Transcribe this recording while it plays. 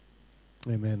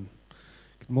Amen.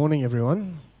 Good morning,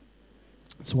 everyone.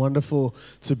 It's wonderful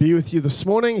to be with you this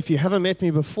morning. If you haven't met me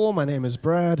before, my name is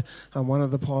Brad. I'm one of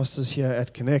the pastors here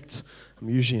at Connect. I'm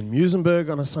usually in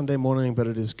Muizenberg on a Sunday morning, but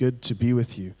it is good to be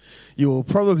with you. You will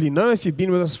probably know, if you've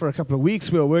been with us for a couple of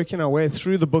weeks, we are working our way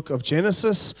through the book of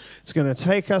Genesis. It's going to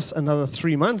take us another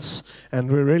 3 months,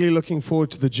 and we're really looking forward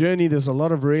to the journey. There's a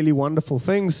lot of really wonderful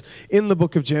things in the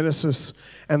book of Genesis.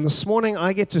 And this morning,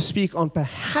 I get to speak on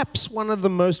perhaps one of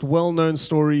the most well-known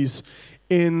stories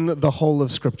in the whole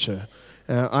of Scripture.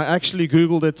 I actually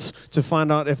Googled it to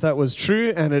find out if that was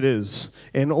true, and it is.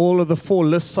 In all of the 4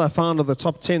 lists I found of the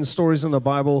top 10 stories in the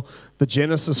Bible, the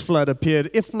Genesis flood appeared,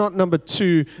 if not number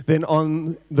 2, then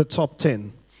on the top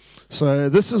 10. So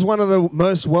this is one of the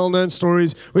most well-known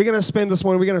stories. We're going to spend this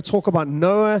morning, we're going to talk about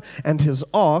Noah and his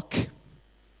ark,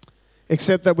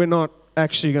 except that we're not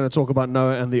actually going to talk about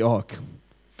Noah and the ark.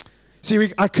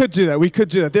 See, I could do that. We could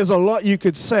do that. There's a lot you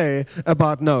could say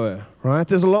about Noah, right?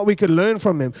 There's a lot we could learn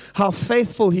from him. How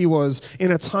faithful he was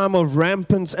in a time of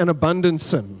rampant and abundant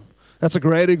sin. That's a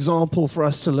great example for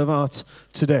us to live out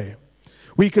today.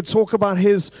 We could talk about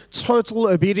his total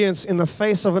obedience in the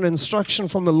face of an instruction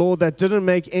from the Lord that didn't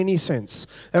make any sense.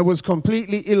 That was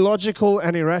completely illogical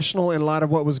and irrational in light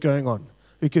of what was going on.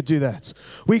 We could do that.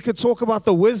 We could talk about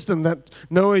the wisdom that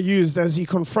Noah used as he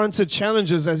confronted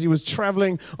challenges as he was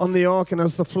traveling on the ark and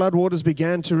as the floodwaters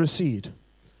began to recede.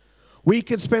 We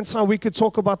could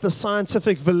talk about the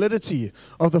scientific validity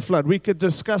of the flood. We could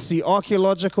discuss the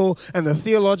archaeological and the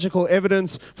theological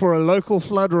evidence for a local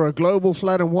flood or a global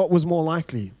flood and what was more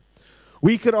likely.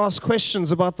 We could ask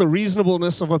questions about the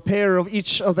reasonableness of a pair of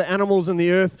each of the animals in the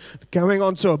earth going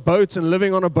onto a boat and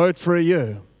living on a boat for a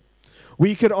year.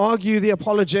 We could argue the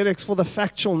apologetics for the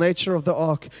factual nature of the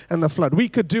ark and the flood. We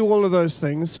could do all of those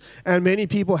things, and many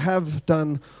people have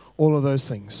done all of those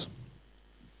things.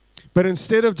 But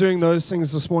instead of doing those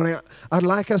things this morning, I'd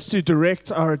like us to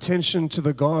direct our attention to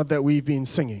the God that we've been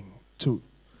singing to,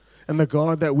 and the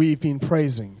God that we've been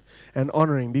praising and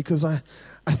honoring, because I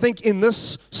think in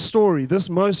this story, this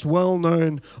most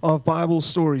well-known of Bible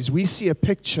stories, we see a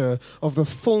picture of the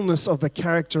fullness of the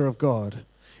character of God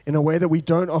in a way that we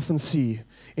don't often see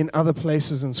in other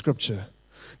places in Scripture.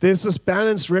 There's this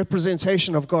balanced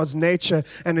representation of God's nature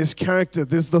and His character.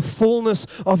 There's the fullness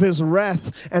of His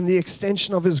wrath and the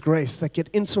extension of His grace that get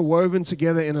interwoven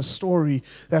together in a story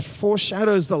that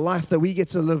foreshadows the life that we get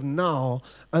to live now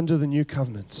under the new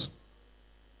covenant.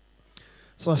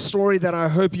 It's a story that I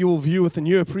hope you will view with a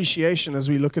new appreciation as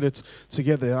we look at it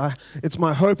together. It's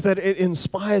my hope that it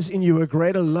inspires in you a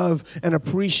greater love and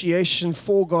appreciation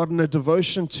for God and a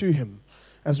devotion to Him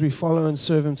as we follow and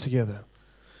serve Him together.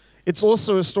 It's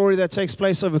also a story that takes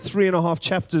place over 3.5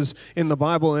 chapters in the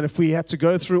Bible, and if we had to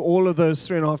go through all of those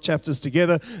 3.5 chapters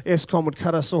together, Eskom would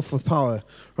cut us off with power,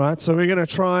 right? So we're going to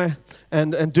try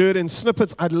and do it in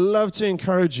snippets. I'd love to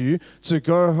encourage you to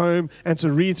go home and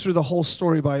to read through the whole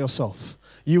story by yourself.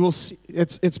 You will see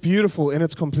it's beautiful in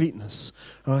its completeness,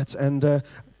 right? And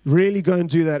really go and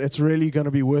do that. It's really going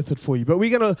to be worth it for you. But we're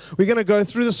gonna go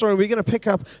through the story. We're going to pick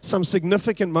up some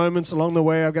significant moments along the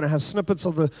way. I'm going to have snippets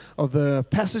of the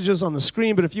passages on the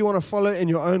screen. But if you want to follow in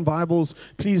your own Bibles,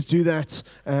 please do that,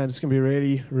 and it's going to be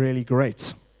really, really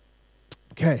great.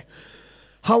 Okay.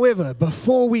 However,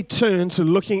 before we turn to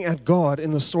looking at God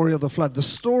in the story of the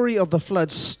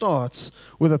flood starts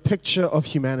with a picture of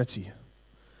humanity.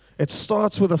 It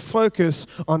starts with a focus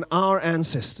on our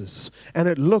ancestors, and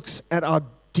it looks at our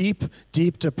deep,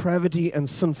 deep depravity and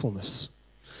sinfulness.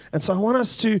 And so I want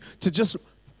us to just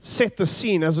set the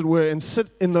scene, as it were, and sit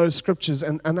in those scriptures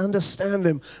and understand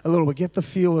them a little bit, get the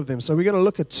feel of them. So we're going to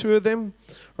look at 2 of them,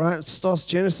 right? It starts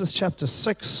Genesis chapter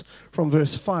 6 from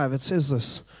verse 5. It says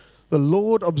this: "The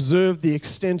Lord observed the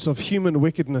extent of human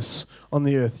wickedness on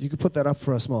the earth." You could put that up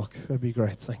for us, Mark. That'd be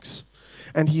great. Thanks.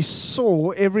 "And He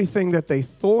saw everything that they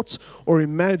thought or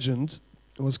imagined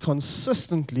was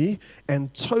consistently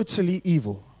and totally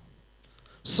evil.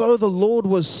 So the Lord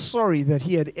was sorry that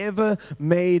He had ever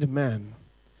made man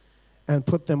and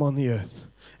put them on the earth.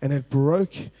 And it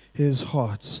broke His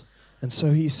heart. And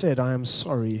so He said, I am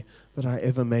sorry that I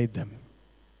ever made them."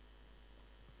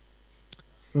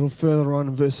 A little further on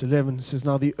in verse 11, it says,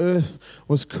 "Now the earth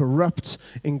was corrupt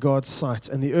in God's sight,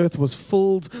 and the earth was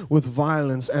filled with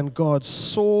violence. And God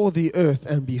saw the earth,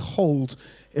 and behold,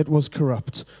 it was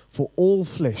corrupt, for all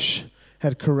flesh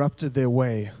had corrupted their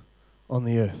way on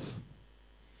the earth."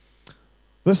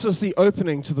 This is the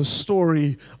opening to the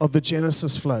story of the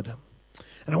Genesis flood.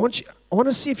 And I want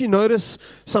to see if you notice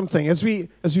something as we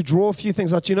draw a few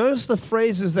things out. You notice the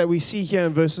phrases that we see here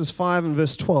in verses 5 and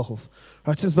verse 12.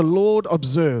 Right, it says the Lord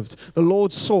observed, the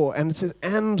Lord saw, and it says,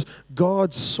 and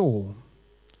God saw.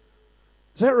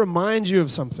 Does that remind you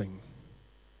of something?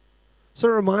 Does that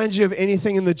remind you of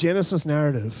anything in the Genesis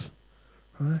narrative?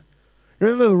 Right?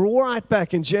 Remember, right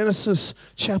back in Genesis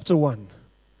chapter 1,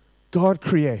 God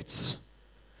creates.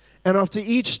 And after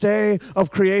each day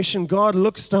of creation, God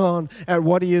looks down at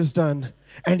what He has done,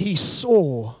 and He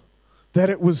saw that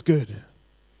it was good.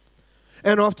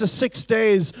 And after 6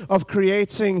 days of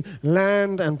creating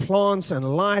land and plants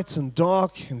and light and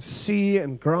dark and sea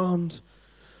and ground,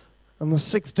 on the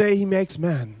 6th day He makes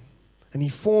man, and He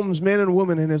forms men and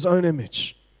women in His own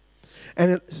image.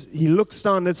 And He looks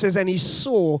down, it says, and He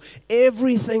saw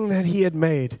everything that He had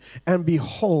made, and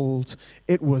behold,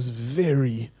 it was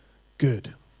very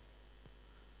good.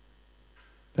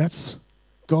 That's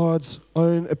God's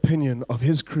own opinion of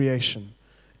His creation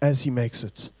as He makes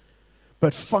it.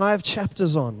 But 5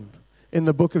 chapters on in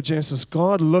the book of Genesis,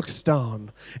 God looks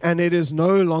down, and it is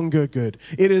no longer good.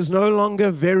 It is no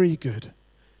longer very good.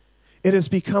 It has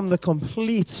become the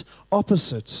complete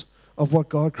opposite of what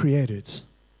God created.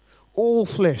 All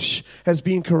flesh has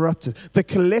been corrupted. The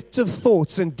collective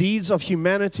thoughts and deeds of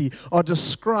humanity are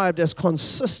described as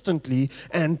consistently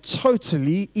and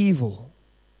totally evil.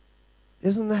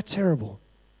 Isn't that terrible?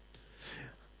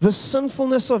 The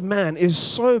sinfulness of man is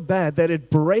so bad that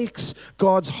it breaks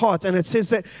God's heart. And it says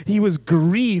that He was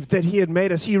grieved that He had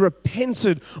made us. He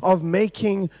repented of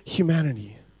making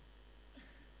humanity.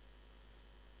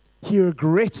 He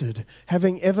regretted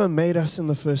having ever made us in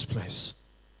the first place.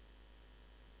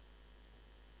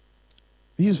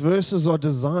 These verses are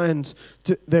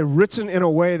they're written in a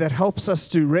way that helps us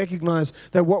to recognize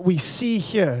that what we see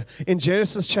here in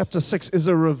Genesis chapter 6 is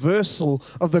a reversal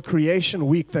of the creation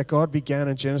week that God began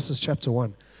in Genesis chapter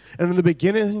 1. And in the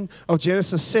beginning of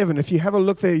Genesis 7, if you have a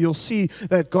look there, you'll see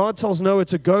that God tells Noah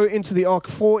to go into the ark,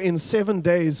 for in 7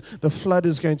 days the flood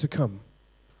is going to come.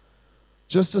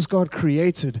 Just as God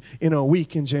created in a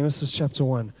week in Genesis chapter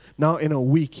 1, now in a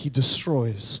week He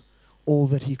destroys all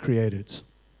that He created.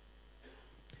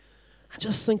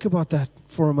 Just think about that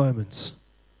for a moment.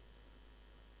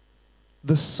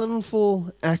 The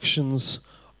sinful actions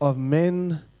of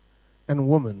men and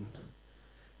women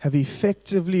have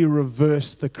effectively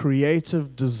reversed the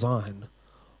creative design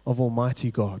of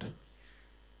Almighty God.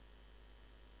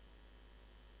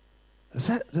 Does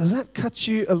that cut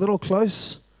you a little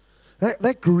close?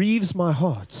 That grieves my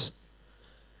heart.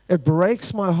 It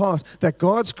breaks my heart that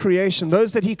God's creation,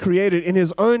 those that He created in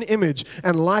His own image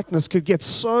and likeness, could get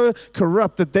so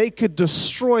corrupt that they could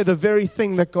destroy the very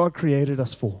thing that God created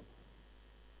us for.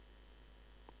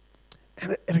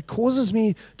 And it causes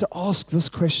me to ask this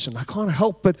question. I can't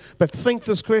help but think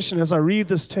this question as I read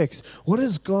this text. What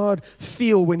does God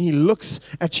feel when He looks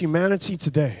at humanity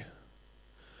today?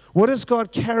 What does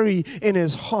God carry in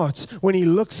His heart when He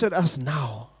looks at us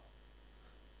now?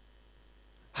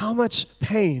 How much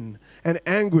pain and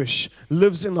anguish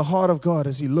lives in the heart of God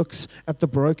as He looks at the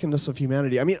brokenness of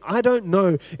humanity? I mean, I don't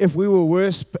know if we were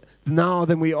worse now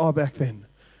than we are back then.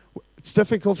 It's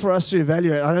difficult for us to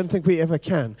evaluate. I don't think we ever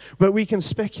can. But we can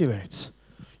speculate.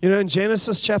 You know, in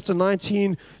Genesis chapter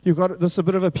 19, you've got this a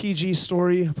bit of a PG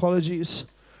story. Apologies.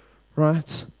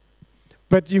 Right?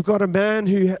 But you've got a man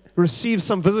who receives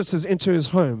some visitors into his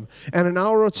home. And an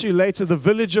hour or two later, the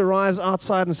village arrives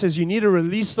outside and says, you need to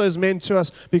release those men to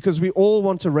us because we all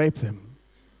want to rape them.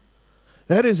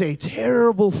 That is a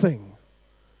terrible thing.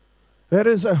 That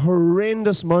is a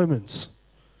horrendous moment.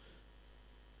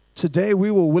 Today,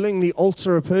 we will willingly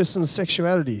alter a person's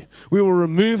sexuality. We will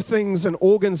remove things and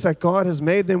organs that God has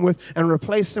made them with and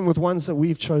replace them with ones that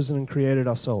we've chosen and created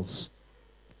ourselves.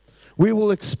 We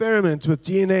will experiment with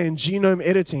DNA and genome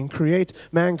editing, create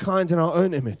mankind in our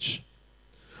own image.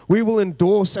 We will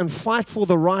endorse and fight for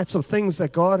the rights of things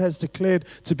that God has declared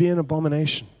to be an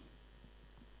abomination.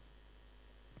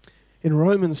 In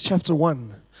Romans chapter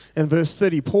 1 and verse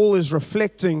 30, Paul is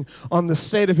reflecting on the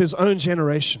state of his own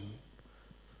generation.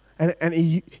 And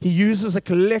he uses a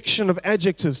collection of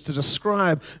adjectives to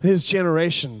describe his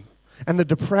generation and the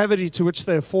depravity to which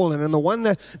they have fallen. And the one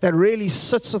that really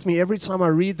sits with me every time I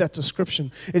read that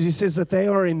description is he says that they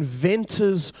are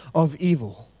inventors of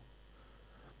evil.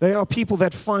 They are people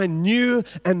that find new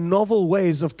and novel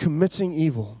ways of committing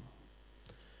evil.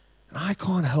 And I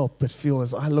can't help but feel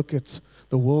as I look at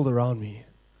the world around me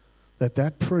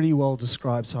that pretty well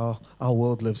describes how our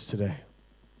world lives today.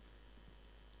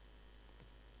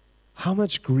 How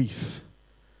much grief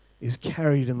is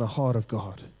carried in the heart of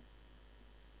God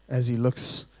as He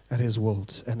looks at His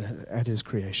world and at His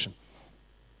creation.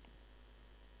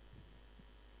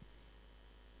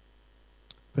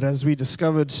 But as we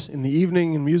discovered in the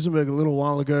evening in Muizenberg a little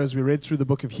while ago, as we read through the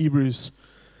book of Hebrews,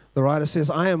 the writer says,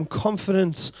 I am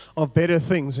confident of better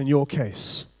things in your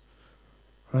case.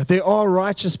 Right? There are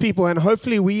righteous people, and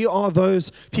hopefully we are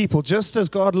those people. Just as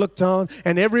God looked down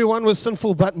and everyone was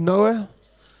sinful but Noah,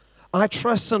 I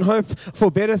trust and hope for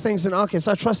better things in our case.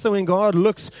 I trust that when God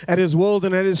looks at His world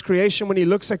and at His creation, when He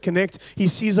looks at Connect, He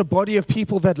sees a body of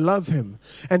people that love Him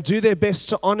and do their best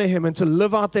to honor Him and to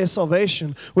live out their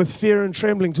salvation with fear and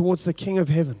trembling towards the King of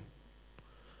Heaven.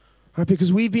 Right?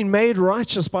 Because we've been made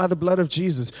righteous by the blood of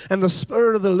Jesus, and the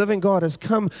Spirit of the living God has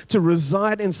come to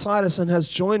reside inside us and has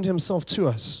joined Himself to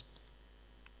us.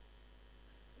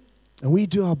 And we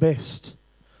do our best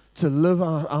to live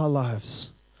out our lives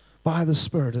by the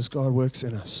Spirit as God works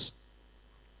in us.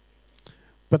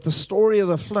 But the story of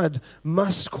the flood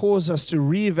must cause us to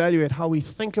reevaluate how we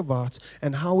think about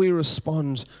and how we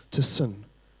respond to sin.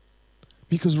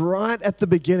 Because right at the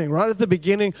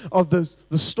beginning of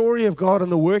the story of God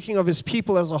and the working of His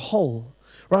people as a whole,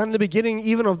 right in the beginning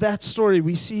even of that story,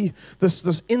 we see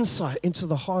this insight into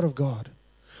the heart of God.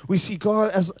 We see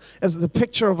God as the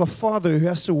picture of a father who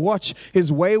has to watch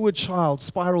his wayward child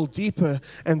spiral deeper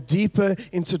and deeper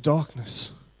into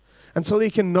darkness until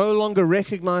he can no longer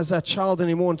recognize that child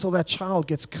anymore, until that child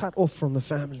gets cut off from the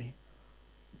family.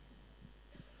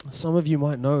 Some of you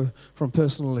might know from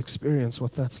personal experience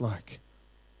what that's like.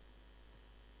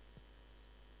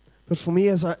 But for me,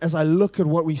 as I look at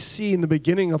what we see in the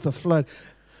beginning of the flood,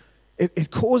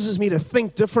 it causes me to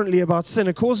think differently about sin.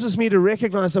 It causes me to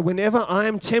recognize that whenever I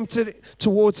am tempted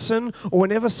towards sin, or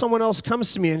whenever someone else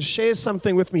comes to me and shares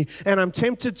something with me, and I'm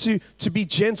tempted to be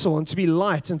gentle and to be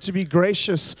light and to be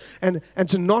gracious and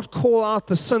to not call out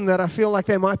the sin that I feel like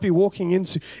they might be walking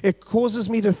into, it causes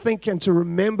me to think and to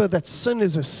remember that sin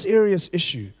is a serious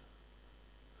issue.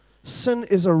 Sin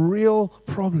is a real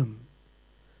problem.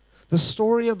 The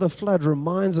story of the flood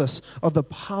reminds us of the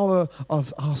power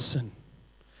of our sin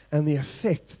and the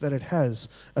effect that it has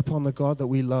upon the God that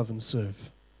we love and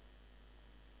serve.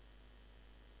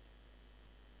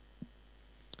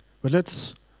 But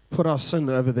let's put our sin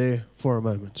over there for a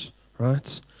moment,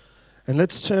 right? And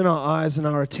let's turn our eyes and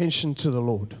our attention to the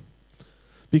Lord.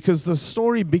 Because the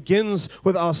story begins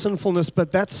with our sinfulness,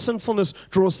 but that sinfulness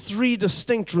draws three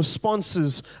distinct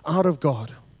responses out of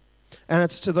God. And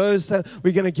it's to those that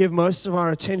we're going to give most of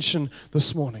our attention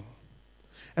this morning.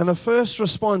 And the first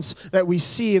response that we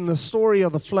see in the story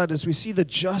of the flood is we see the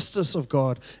justice of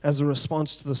God as a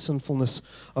response to the sinfulness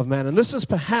of man. And this is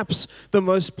perhaps the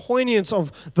most poignant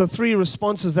of the three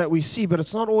responses that we see, but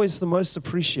it's not always the most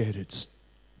appreciated.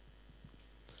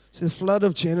 See, the flood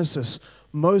of Genesis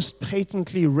most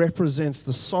patently represents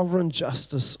the sovereign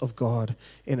justice of God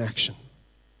in action.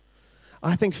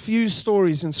 I think few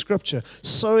stories in Scripture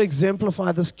so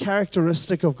exemplify this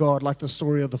characteristic of God like the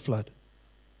story of the flood.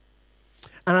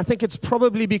 And I think it's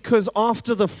probably because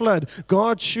after the flood,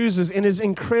 God chooses in His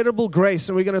incredible grace,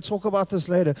 and we're going to talk about this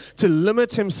later, to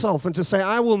limit Himself and to say,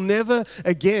 I will never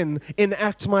again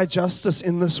enact my justice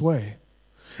in this way.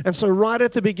 And so right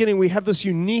at the beginning, we have this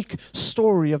unique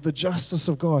story of the justice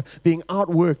of God being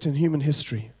outworked in human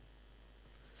history.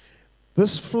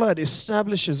 This flood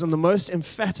establishes in the most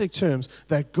emphatic terms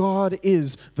that God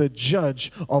is the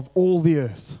judge of all the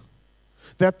earth,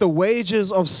 that the wages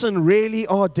of sin really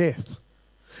are death,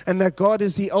 and that God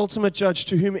is the ultimate judge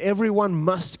to whom everyone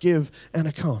must give an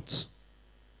account.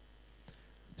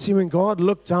 See, when God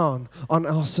looked down on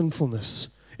our sinfulness,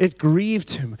 it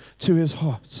grieved Him to His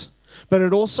heart. But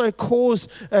it also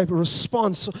caused a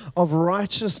response of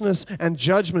righteousness and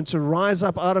judgment to rise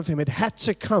up out of Him. It had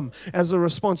to come as a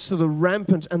response to the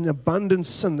rampant and abundant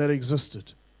sin that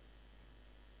existed.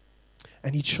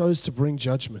 And He chose to bring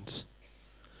judgment.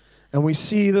 And we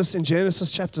see this in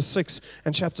Genesis chapter 6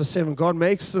 and chapter 7. God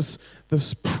makes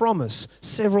this promise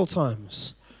several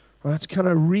times, right? Kind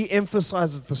of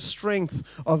re-emphasizes the strength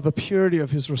of the purity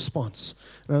of His response.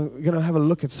 And we're going to have a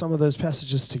look at some of those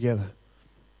passages together.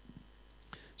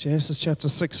 Genesis chapter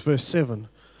 6, verse 7.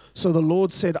 So the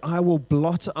Lord said, I will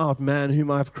blot out man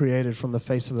whom I have created from the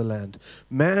face of the land,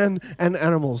 man and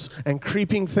animals and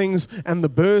creeping things and the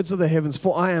birds of the heavens,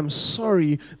 for I am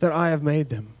sorry that I have made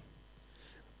them.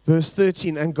 Verse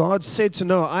 13, and God said to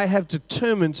Noah, I have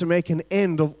determined to make an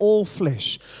end of all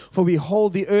flesh, for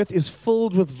behold, the earth is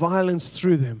filled with violence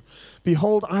through them.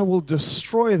 Behold, I will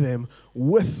destroy them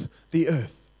with the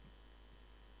earth.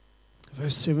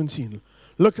 Verse 17,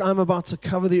 look, I'm about to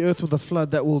cover the earth with a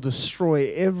flood that will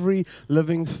destroy every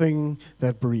living thing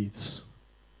that breathes.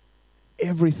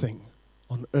 Everything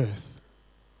on earth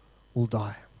will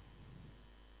die.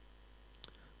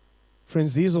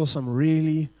 Friends, these are some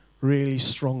really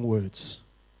strong words.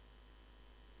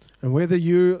 And whether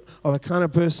you are the kind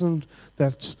of person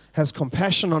that has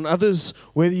compassion on others,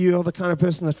 whether you are the kind of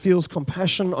person that feels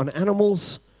compassion on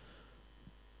animals,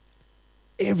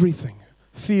 everything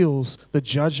feels the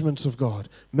judgment of God.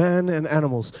 Man and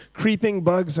animals, creeping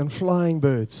bugs and flying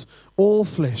birds, all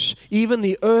flesh, even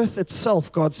the earth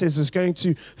itself, God says, is going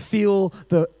to feel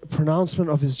the pronouncement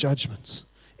of his judgments.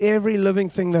 Every living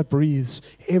thing that breathes,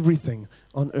 everything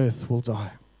on earth will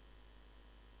die.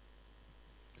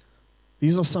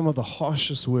 These are some of the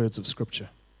harshest words of Scripture.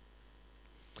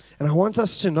 And I want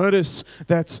us to notice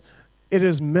that it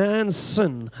is man's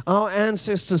sin, our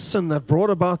ancestors' sin, that brought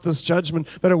about this judgment,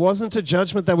 but it wasn't a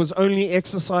judgment that was only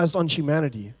exercised on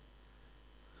humanity,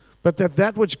 but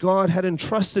that which God had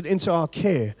entrusted into our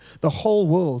care, the whole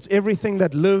world, everything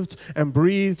that lived and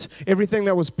breathed, everything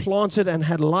that was planted and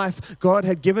had life, God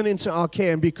had given into our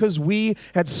care. And because we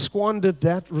had squandered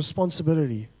that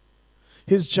responsibility,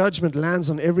 his judgment lands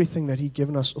on everything that he'd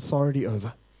given us authority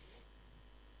over.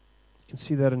 You can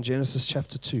see that in Genesis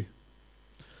chapter 2.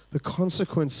 The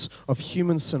consequence of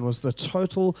human sin was the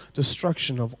total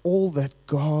destruction of all that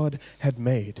God had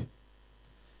made.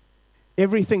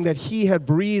 Everything that he had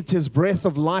breathed his breath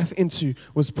of life into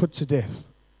was put to death.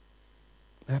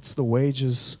 That's the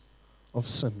wages of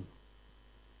sin.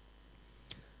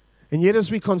 And yet,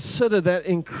 as we consider that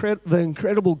the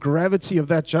incredible gravity of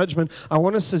that judgment, I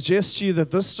want to suggest to you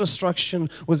that this destruction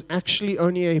was actually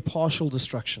only a partial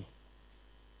destruction.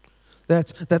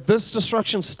 That this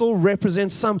destruction still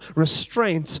represents some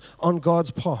restraint on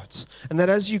God's part. And that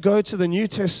as you go to the New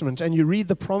Testament and you read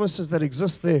the promises that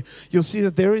exist there, you'll see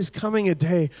that there is coming a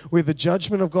day where the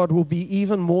judgment of God will be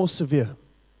even more severe.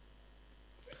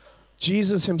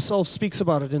 Jesus himself speaks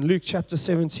about it in Luke chapter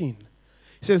 17.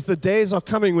 He says, "The days are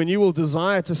coming when you will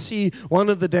desire to see one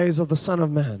of the days of the Son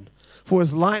of Man. For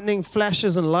as lightning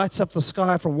flashes and lights up the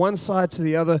sky from one side to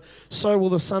the other, so will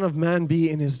the Son of Man be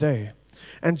in his day.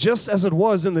 And just as it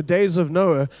was in the days of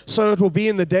Noah, so it will be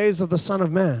in the days of the Son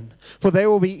of Man. For they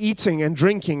will be eating and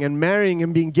drinking and marrying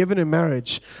and being given in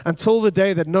marriage until the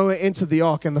day that Noah entered the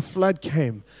ark and the flood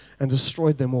came and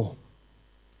destroyed them all.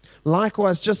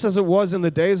 Likewise, just as it was in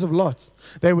the days of Lot,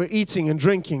 they were eating and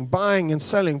drinking, buying and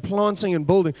selling, planting and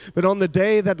building. But on the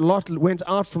day that Lot went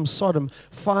out from Sodom,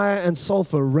 fire and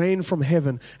sulfur rained from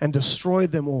heaven and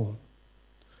destroyed them all.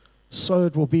 So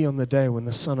it will be on the day when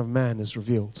the Son of Man is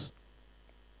revealed."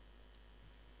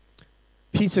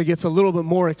 Peter gets a little bit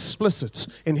more explicit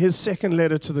in his second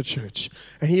letter to the church.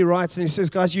 And he writes and he says,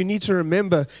 guys, you need to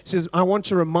remember, he says, I want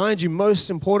to remind you most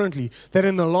importantly that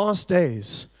in the last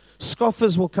days,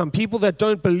 scoffers will come, people that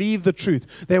don't believe the truth.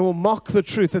 They will mock the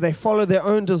truth, that they follow their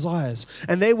own desires.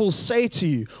 And they will say to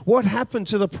you, what happened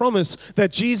to the promise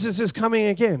that Jesus is coming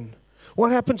again?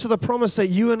 What happened to the promise that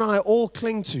you and I all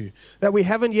cling to, that we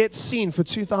haven't yet seen for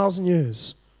 2,000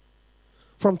 years?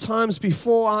 From times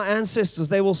before our ancestors,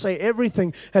 they will say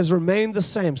everything has remained the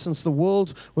same since the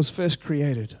world was first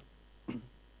created.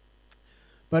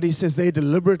 But he says they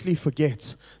deliberately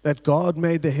forget that God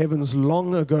made the heavens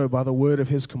long ago by the word of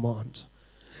his command,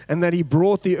 and that he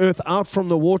brought the earth out from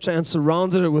the water and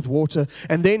surrounded it with water,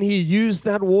 and then he used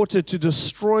that water to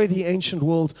destroy the ancient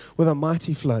world with a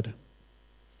mighty flood.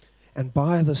 And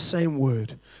by the same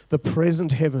word, the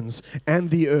present heavens and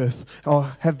the earth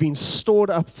have been stored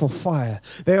up for fire.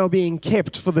 They are being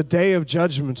kept for the day of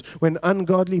judgment when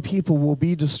ungodly people will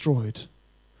be destroyed.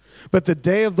 But the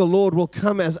day of the Lord will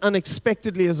come as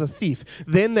unexpectedly as a thief.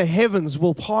 Then the heavens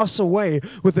will pass away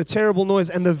with a terrible noise,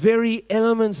 and the very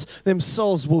elements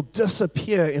themselves will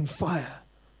disappear in fire.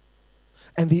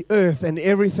 And the earth and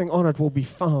everything on it will be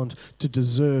found to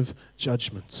deserve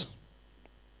judgment.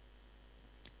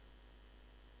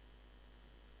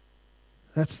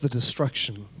 That's the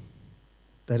destruction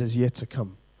that is yet to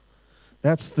come.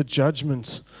 That's the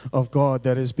judgment of God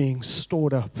that is being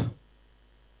stored up.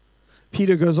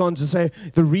 Peter goes on to say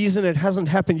the reason it hasn't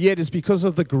happened yet is because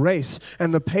of the grace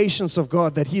and the patience of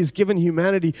God, that he has given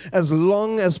humanity as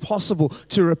long as possible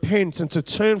to repent and to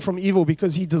turn from evil,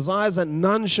 because he desires that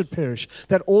none should perish,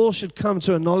 that all should come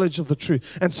to a knowledge of the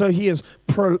truth. And so he has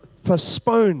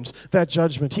postponed that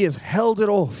judgment. He has held it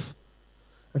off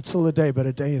until the day, but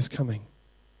a day is coming.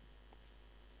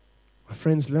 My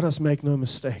friends, let us make no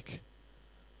mistake.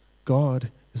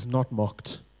 God is not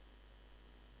mocked.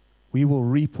 We will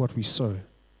reap what we sow.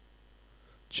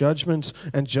 Judgment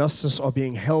and justice are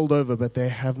being held over, but they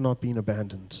have not been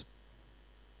abandoned.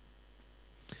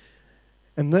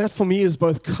 And that for me is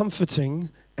both comforting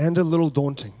and a little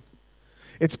daunting.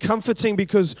 It's comforting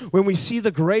because when we see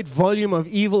the great volume of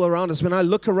evil around us, when I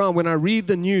look around, when I read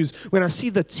the news, when I see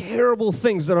the terrible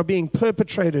things that are being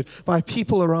perpetrated by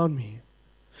people around me,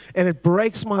 and it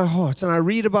breaks my heart. And I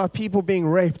read about people being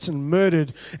raped and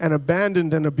murdered and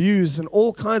abandoned and abused and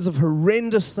all kinds of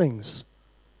horrendous things.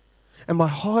 and my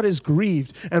heart is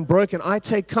grieved and broken. I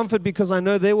take comfort because I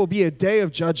know there will be a day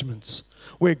of judgment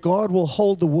where God will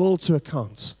hold the world to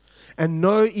account and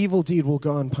no evil deed will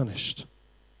go unpunished.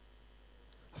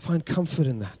 I find comfort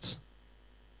in that.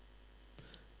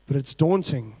 But it's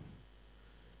daunting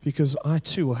because I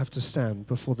too will have to stand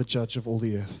before the judge of all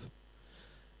the earth.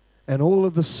 And all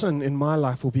of the sin in my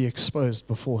life will be exposed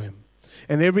before him.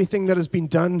 And everything that has been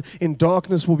done in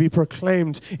darkness will be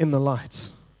proclaimed in the light.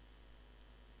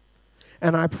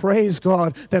 And I praise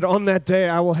God that on that day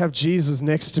I will have Jesus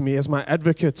next to me as my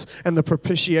advocate and the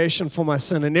propitiation for my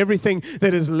sin. And everything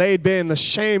that is laid bare and the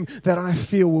shame that I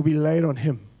feel will be laid on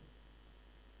him.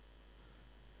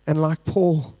 And like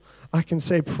Paul, I can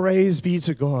say, praise be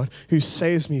to God who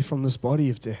saves me from this body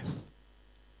of death.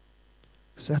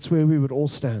 Because that's where we would all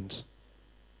stand.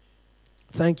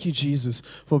 Thank you, Jesus,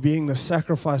 for being the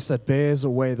sacrifice that bears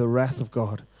away the wrath of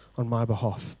God on my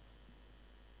behalf.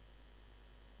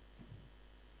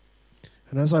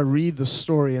 And as I read the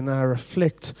story and I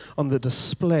reflect on the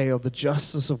display of the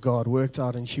justice of God worked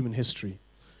out in human history,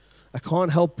 I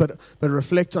can't help but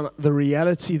reflect on the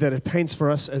reality that it paints for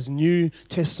us as New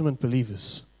Testament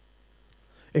believers.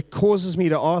 It causes me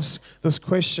to ask this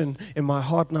question in my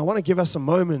heart, and I want to give us a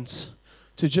moment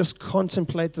to just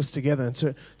contemplate this together and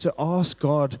to ask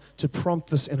God to prompt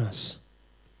this in us.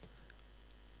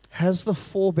 Has the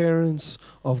forbearance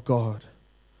of God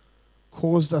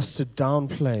caused us to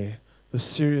downplay the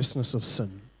seriousness of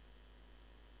sin?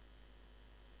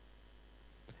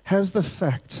 Has the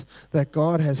fact that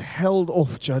God has held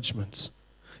off judgment,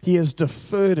 he has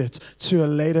deferred it to a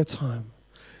later time,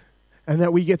 and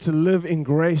that we get to live in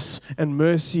grace and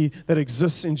mercy that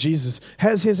exists in Jesus,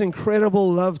 has his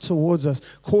incredible love towards us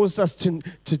caused us to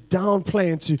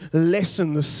downplay and to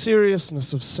lessen the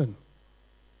seriousness of sin?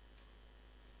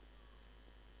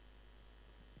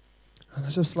 And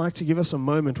I'd just like to give us a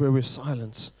moment where we're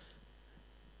silent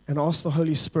and ask the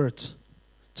Holy Spirit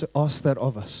to ask that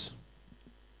of us.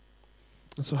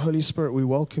 And so, Holy Spirit, we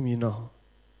welcome you now.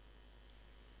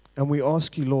 And we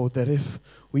ask you, Lord, that if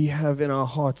we have in our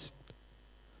hearts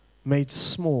made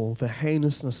small the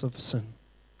heinousness of sin,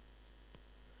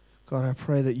 God, I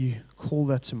pray that you call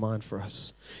that to mind for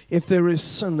us. If there is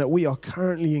sin that we are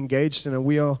currently engaged in and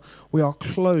we are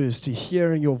closed to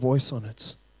hearing your voice on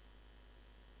it,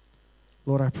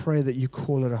 Lord, I pray that you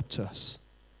call it up to us,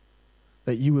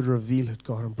 that you would reveal it,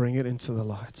 God, and bring it into the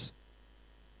light.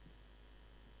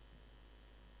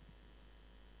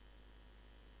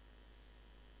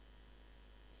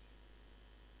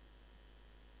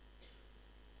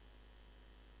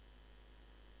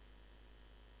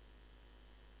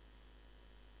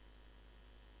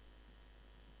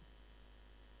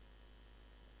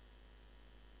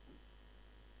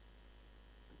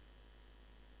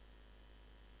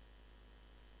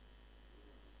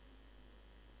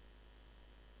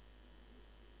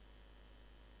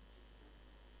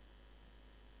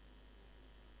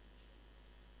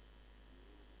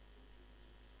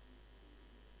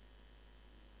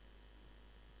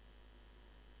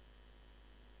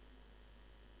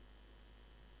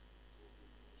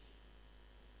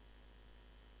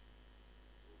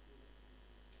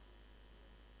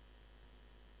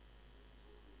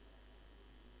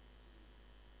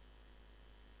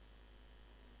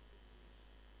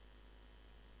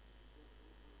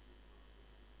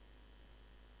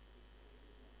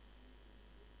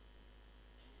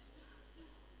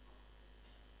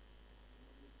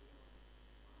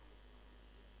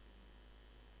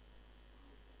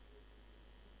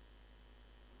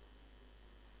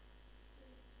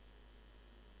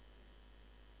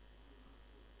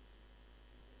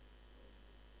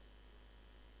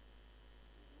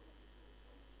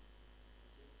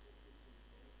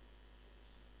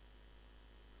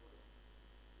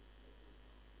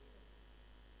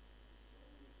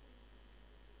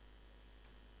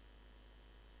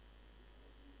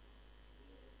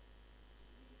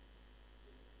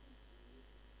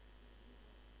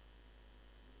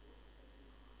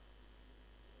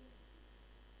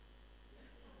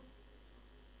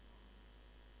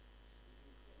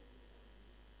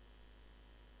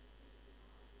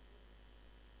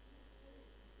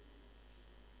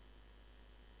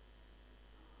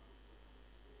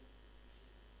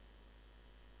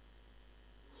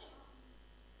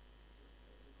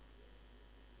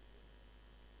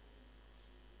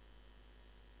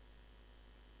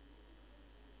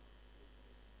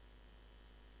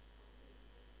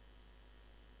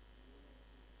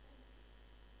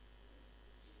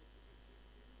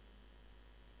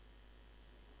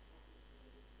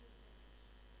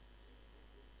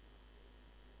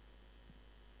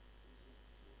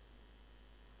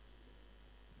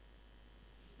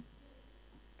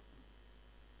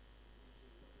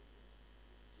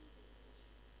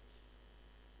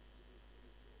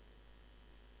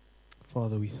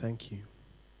 Father, we thank you.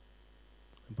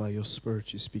 And by your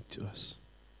Spirit, you speak to us.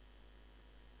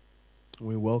 And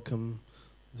we welcome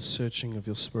the searching of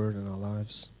your Spirit in our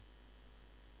lives.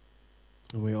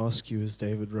 And we ask you, as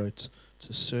David wrote,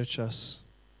 to search us,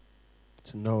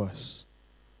 to know us,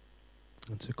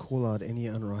 and to call out any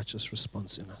unrighteous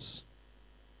response in us.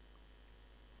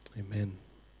 Amen.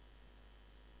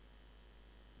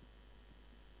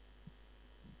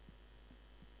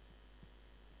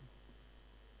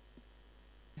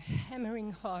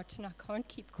 Hammering heart, and I can't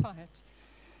keep quiet.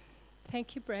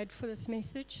 Thank you, Brad, for this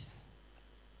message.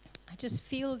 I just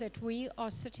feel that we are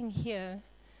sitting here,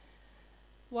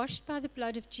 washed by the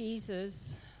blood of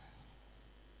Jesus.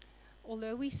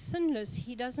 Although we're sinless,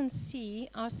 he doesn't see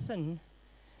our sin.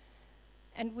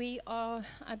 And we are,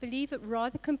 I believe,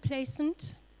 rather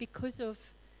complacent because of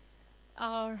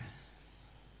our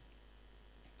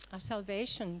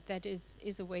salvation that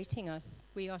is awaiting us.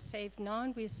 We are saved now,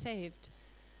 and we're saved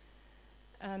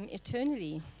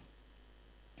eternally.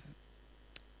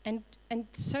 And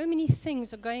so many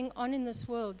things are going on in this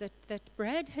world that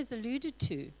Brad has alluded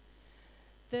to.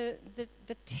 The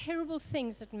terrible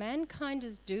things that mankind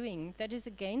is doing that is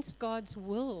against God's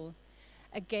will,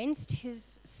 against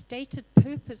his stated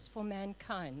purpose for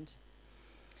mankind.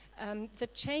 The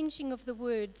changing of the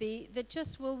word,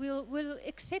 we'll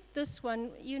accept this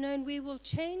one, and we will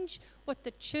change what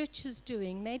the church is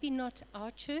doing. Maybe not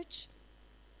our church,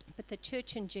 but the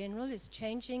church in general is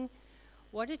changing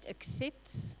what it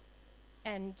accepts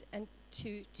and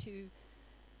to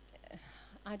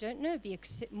I don't know, be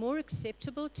more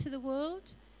acceptable to the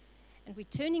world. And we're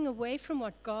turning away from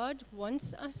what God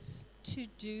wants us to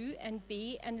do and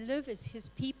be and live as his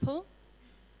people.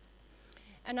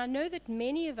 And I know that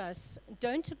many of us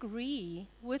don't agree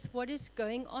with what is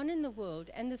going on in the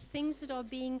world and the things that are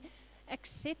being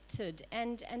accepted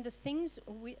and the things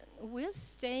we're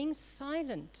staying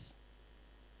silent.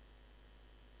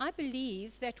 I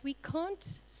believe that we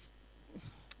can't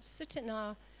sit in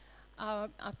our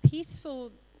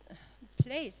peaceful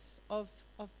place of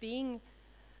being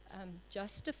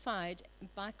justified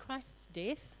by Christ's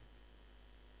death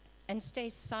and stay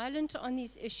silent on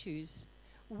these issues.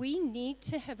 We need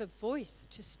to have a voice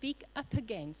to speak up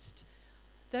against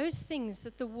those things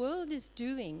that the world is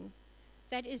doing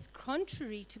that is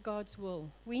contrary to God's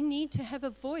will. We need to have a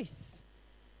voice,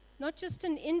 not just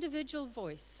an individual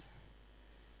voice,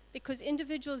 because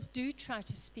individuals do try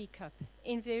to speak up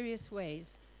in various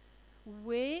ways.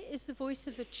 Where is the voice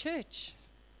of the church?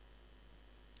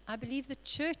 I believe the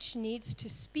church needs to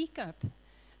speak up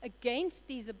against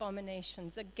these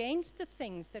abominations, against the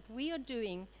things that we are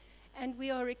doing, and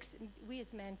we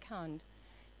as mankind.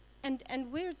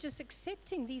 And we're just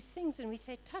accepting these things, and we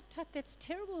say, tut, that's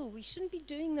terrible. We shouldn't be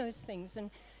doing those things.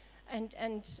 And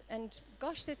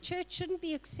gosh, the church shouldn't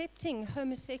be accepting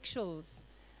homosexuals.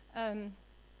 And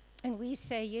we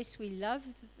say, yes, we love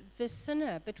the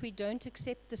sinner, but we don't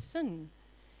accept the sin.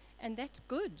 And that's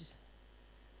good.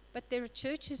 But there are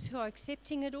churches who are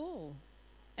accepting it all.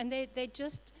 And they're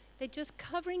just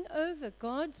covering over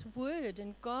God's word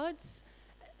and God's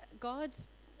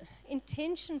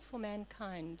intention for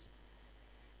mankind.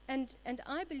 And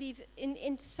I believe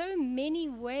in so many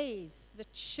ways the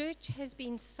church has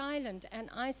been silent, and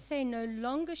I say no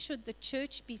longer should the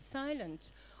church be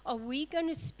silent. Are we going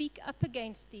to speak up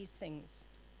against these things?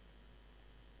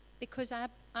 Because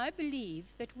I believe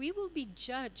that we will be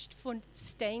judged for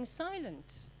staying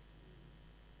silent.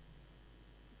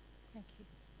 Thank you.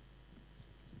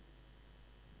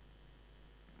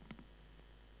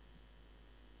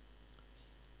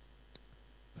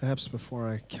 Perhaps before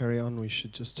I carry on, we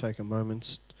should just take a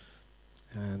moment,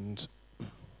 and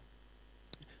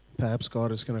perhaps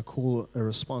God is going to call a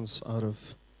response out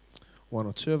of one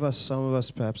or two of us. Some of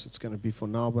us, perhaps it's going to be for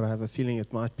now, but I have a feeling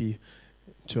it might be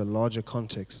to a larger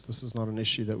context. This is not an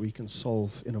issue that we can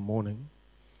solve in a morning.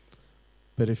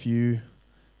 But if you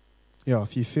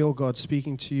feel God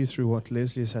speaking to you through what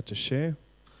Leslie has had to share,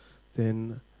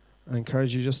 then I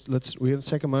encourage you, we're going to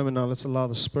take a moment now. Let's allow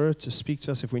the Spirit to speak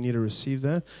to us if we need to receive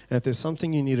that. And if there's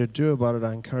something you need to do about it,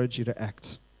 I encourage you to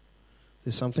act.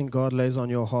 There's something God lays on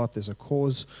your heart. There's a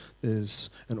cause. There's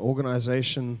an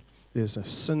organization. There's a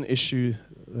sin issue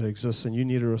that exists, and you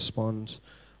need to respond.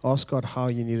 Ask God how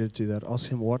you need to do that. Ask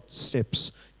Him what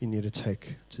steps you need to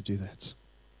take to do that.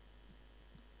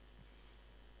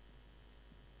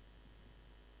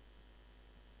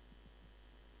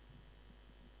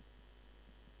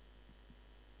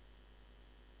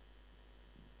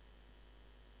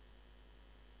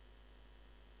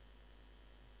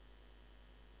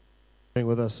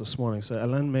 With us this morning. So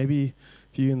Alan, maybe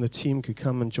if you and the team could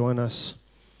come and join us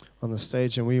on the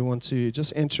stage, and we want to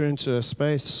just enter into a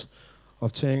space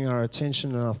of turning our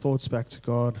attention and our thoughts back to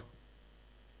God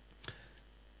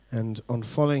and on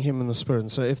following Him in the Spirit.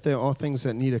 And so if there are things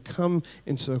that need to come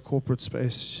into a corporate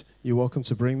space, you're welcome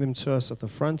to bring them to us at the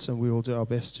front, and we will do our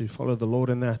best to follow the Lord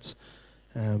in that.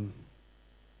 Are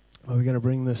we going to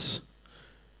bring this?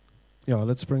 Yeah,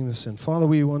 let's bring this in. Father,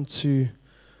 we want to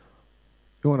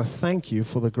thank you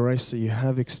for the grace that you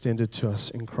have extended to us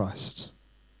in Christ.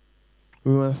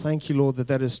 We want to thank you, Lord,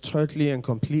 that is totally and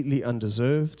completely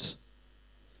undeserved.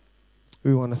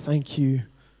 We want to thank you,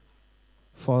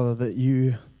 Father, that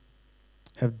you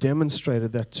have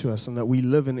demonstrated that to us and that we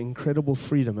live in incredible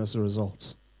freedom as a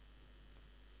result.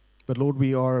 But Lord,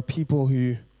 we are a people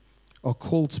who are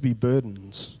called to be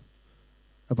burdened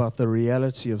about the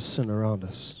reality of sin around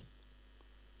us.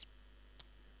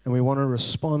 And we want to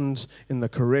respond in the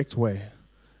correct way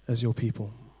as your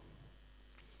people.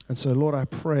 And so, Lord, I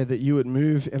pray that you would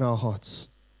move in our hearts,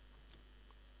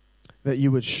 that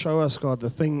you would show us, God, the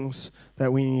things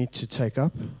that we need to take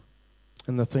up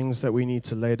and the things that we need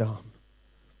to lay down.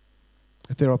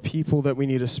 If there are people that we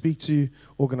need to speak to,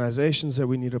 organizations that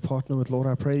we need to partner with, Lord,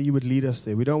 I pray you would lead us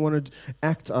there. We don't want to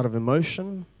act out of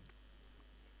emotion,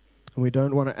 and we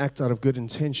don't want to act out of good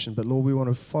intention, but Lord, we want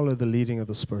to follow the leading of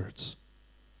the Spirit.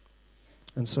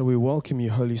 And so we welcome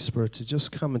you, Holy Spirit, to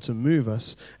just come and to move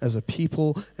us as a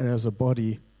people and as a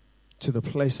body to the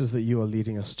places that you are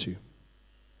leading us to.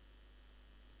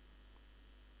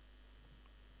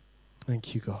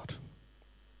 Thank you, God.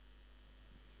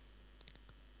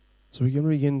 So we're going to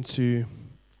begin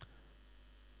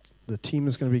the team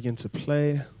is going to begin to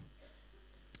play.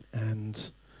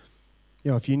 And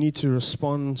if you need to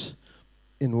respond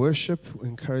in worship, we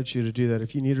encourage you to do that.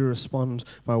 If you need to respond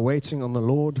by waiting on the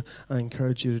Lord, I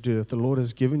encourage you to do it. If the Lord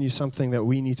has given you something that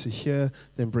we need to hear,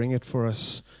 then bring it for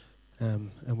us,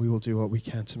 and we will do what we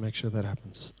can to make sure that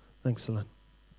happens. Thanks, Alan.